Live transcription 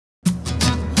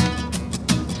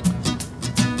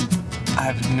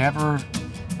I've never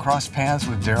crossed paths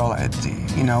with Daryl.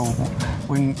 You know,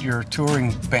 when you're a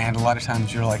touring band, a lot of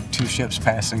times you're like two ships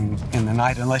passing in the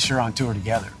night, unless you're on tour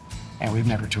together. And we've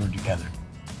never toured together.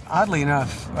 Oddly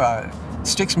enough,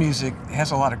 Styx music has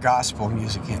a lot of gospel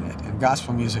music in it, and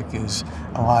gospel music is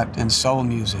a lot in soul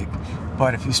music.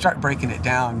 But if you start breaking it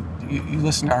down, you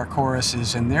listen to our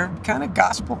choruses, and they're kind of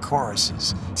gospel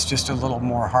choruses. It's just a little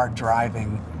more hard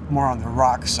driving, more on the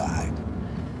rock side.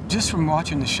 Just from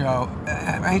watching the show,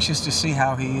 I'm anxious to see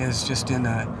how he is just in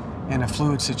a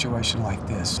fluid situation like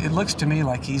this. It looks to me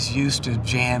like he's used to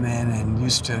jamming and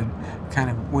used to kind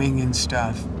of winging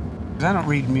stuff. I don't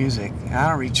read music. I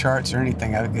don't read charts or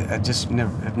anything. I've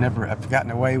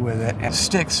gotten away with it. And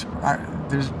Styx,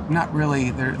 there's not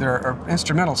really, there are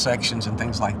instrumental sections and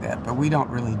things like that, but we don't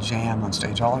really jam on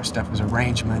stage. All our stuff is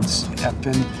arrangements. I've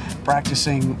been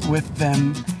practicing with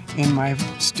them in my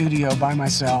studio by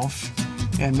myself,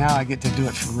 and now I get to do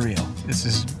it for real. This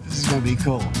is gonna be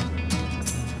cool.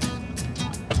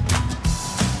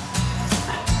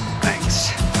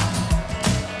 Thanks.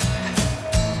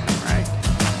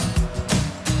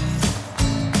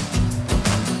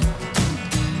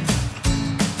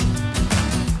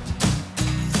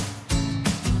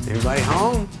 Everybody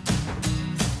home?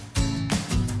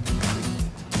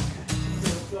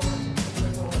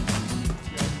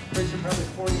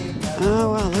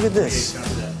 Oh, wow, look at this.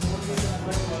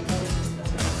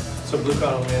 So Blue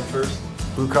Collar Man first?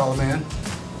 Blue Collar Man.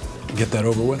 Get that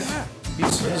over with. Yeah.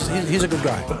 He's a good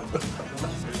guy.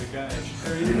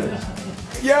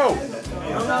 Yo!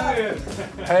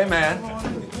 Hey, man.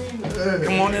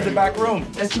 Come on in the back room.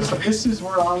 This is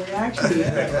where all the action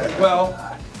is. Well,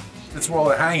 that's where all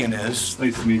the hanging is.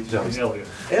 Nice to meet you, Elliot.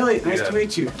 Elliot, nice to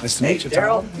meet you. Nice to meet you,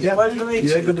 Daryl. Yeah. Pleasure to meet you.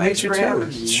 Yeah, good to meet you, too.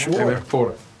 Sure. Hey,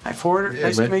 Porter. Hi, Porter.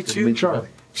 Nice to meet you. Charlie.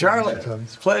 Charlie.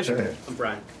 It's a pleasure. I'm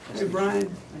Brian. Hey,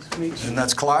 Brian. Nice to meet you. And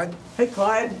that's Clyde. Hey,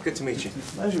 Clyde. Good to meet you.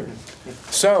 Pleasure.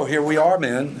 So here we are,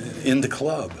 man, in the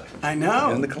club. I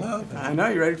know. In the club. I know.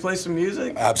 You ready to play some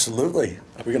music? Absolutely.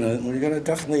 We're gonna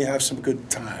definitely have some good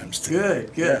times today.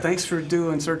 Good. Yeah. Thanks for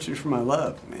doing Searching for My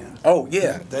Love, man. Oh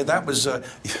yeah, that was.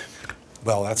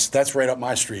 Well, that's right up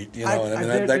my street. You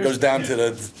know, that goes down to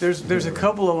the. There's a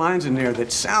couple of lines in there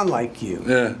that sound like you.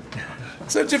 Yeah.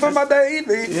 Searching for my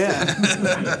baby.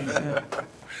 Yeah.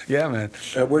 Yeah, man.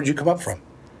 Where'd you come up from?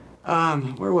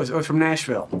 Where was it? Oh, from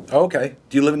Nashville. Okay.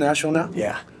 Do you live in Nashville now?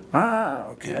 Yeah. Ah,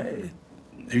 okay.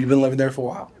 Have you been living there for a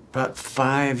while? About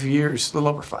 5 years, a little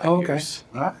over 5 okay. years.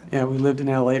 All right. Yeah, we lived in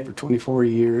LA for 24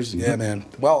 years. Yeah, man.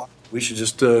 Well, we should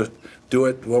just do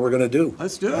it. What we're gonna do.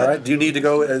 Let's do it. All right. Do you need to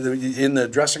go in the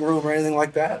dressing room or anything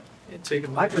like that?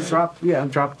 I can drop. Yeah, I'm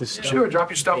dropping this stuff. Sure. Drop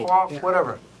your stuff off. Yeah.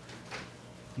 Whatever.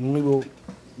 And we will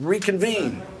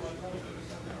reconvene.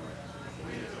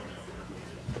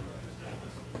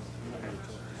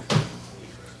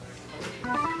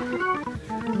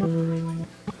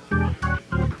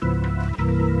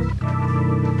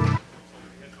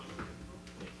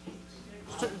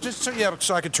 Just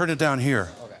so I could turn it down here.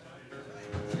 Okay.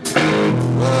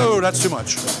 Whoa, that's too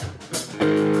much.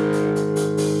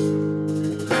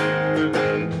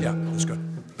 Yeah, that's good.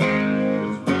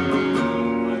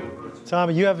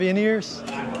 Tommy, you have in-ears?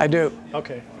 I do.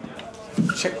 Okay.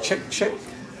 Check, check, check.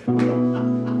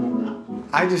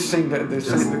 I just sing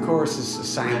the chorus is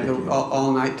sang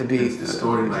all night to be.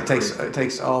 It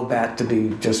takes all that to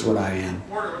be just what I am.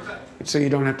 So you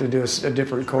don't have to do a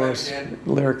different chorus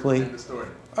lyrically.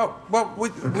 Oh, well, we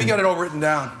got it all written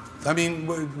down. I mean,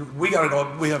 we got it all,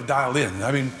 we have dialed in.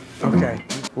 I mean. Okay.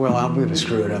 Well, I'm going to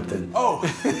screw it up then. Oh.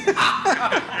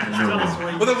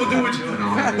 Well, then we'll do what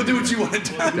you want to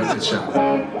do.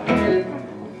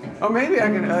 Oh, maybe I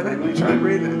can, maybe try to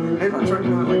read it. Maybe I'll try to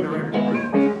do it like the record.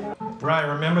 Brian,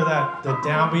 remember the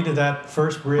downbeat of that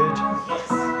first bridge?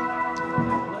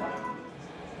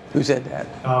 Who said that?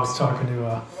 I was talking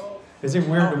to, is it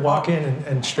weird to walk in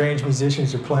and strange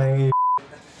musicians are playing you?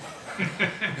 Yeah,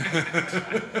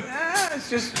 it's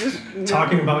just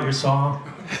talking about your song.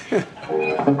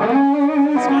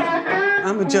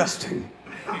 I'm adjusting.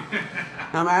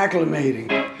 I'm acclimating.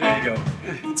 There you go.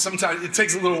 Sometimes it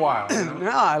takes a little while. You know?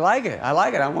 No, I like it. I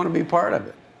like it. I want to be part of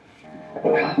it.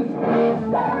 Man,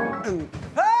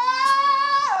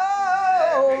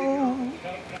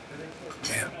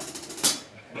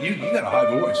 you got a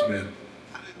high voice, man.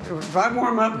 If I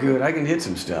warm up good, I can hit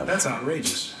some stuff. That's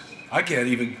outrageous. I can't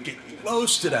even get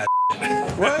close to that.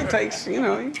 Well, it takes, you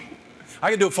know. I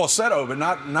can do a falsetto, but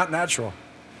not natural.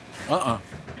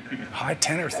 High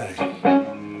tenor thing.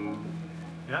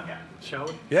 Yeah, shall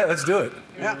we? Yeah, let's do it.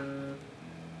 Yeah.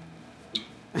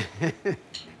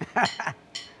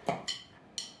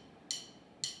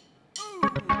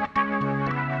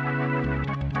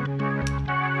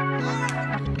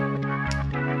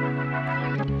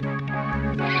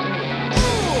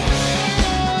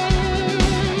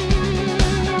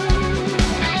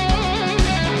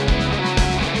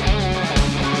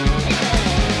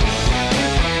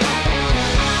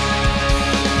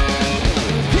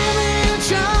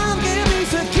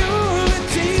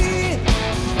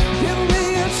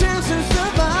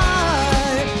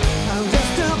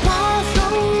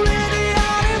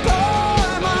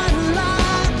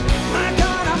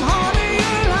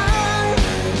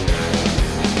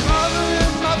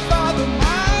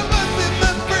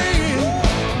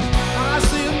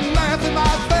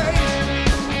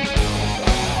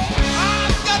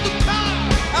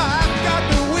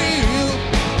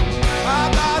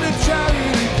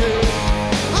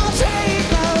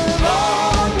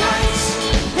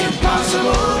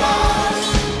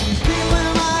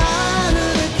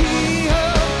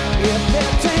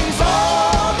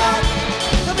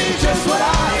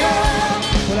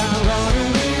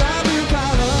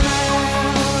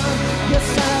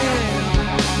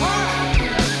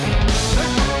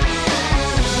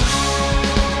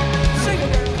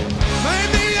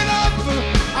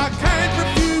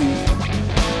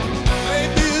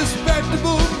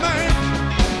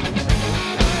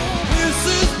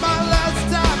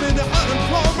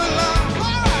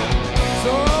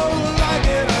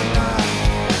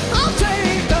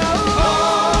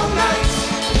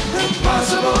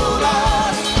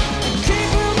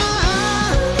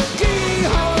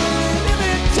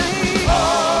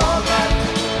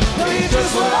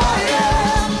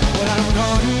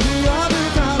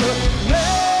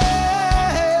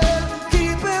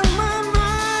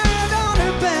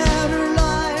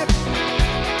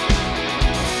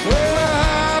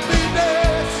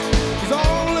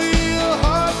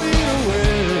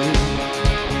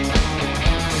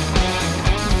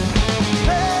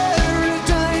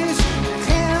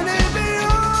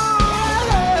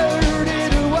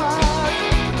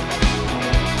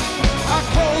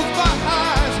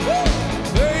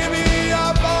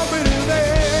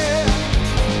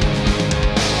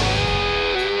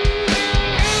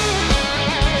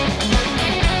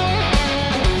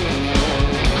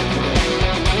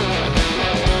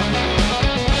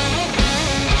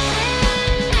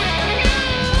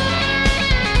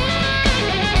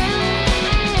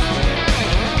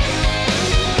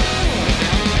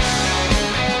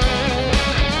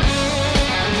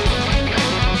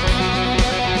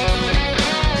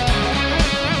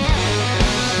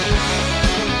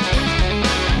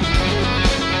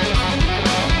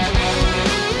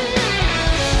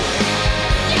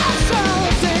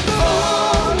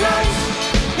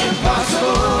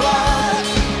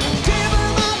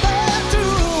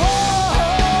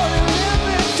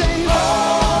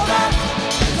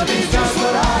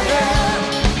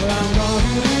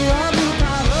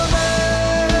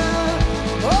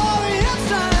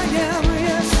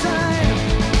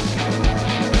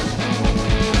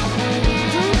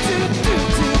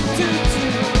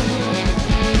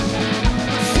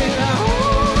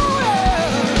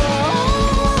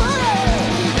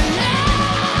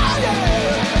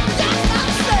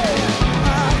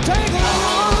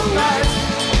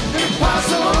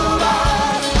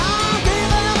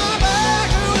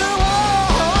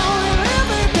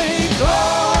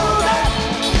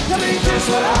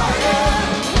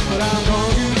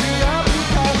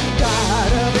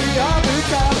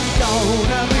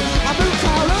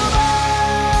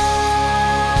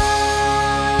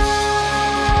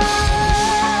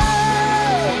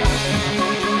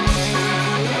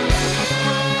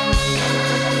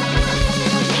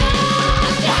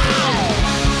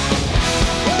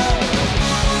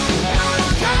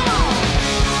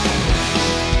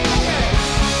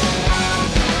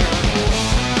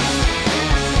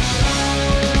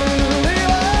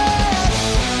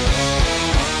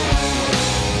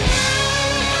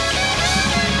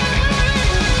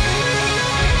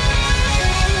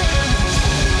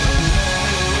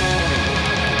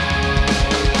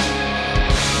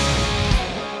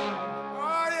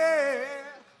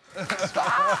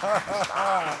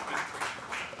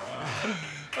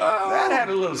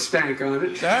 stank on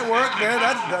it. That worked, man.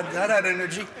 That had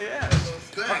energy. Yeah.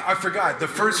 I forgot. The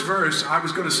first verse, I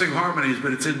was going to sing harmonies,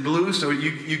 but it's in blues, so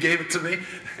you gave it to me.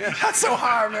 Yeah. That's so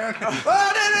hard, man.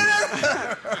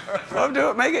 Well, do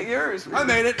it. Make it yours. I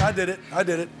made it. I did it. I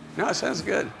did it. No, it sounds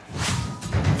good.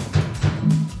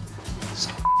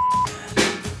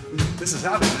 This is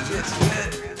happening.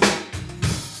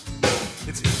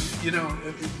 It's, you know,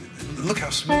 look how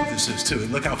smooth this is, too.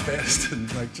 And look how fast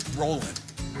and, like, just rolling.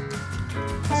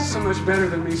 This is so much better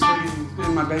than me sitting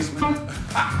in my basement.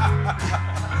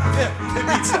 Yeah, it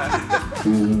beats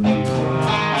that.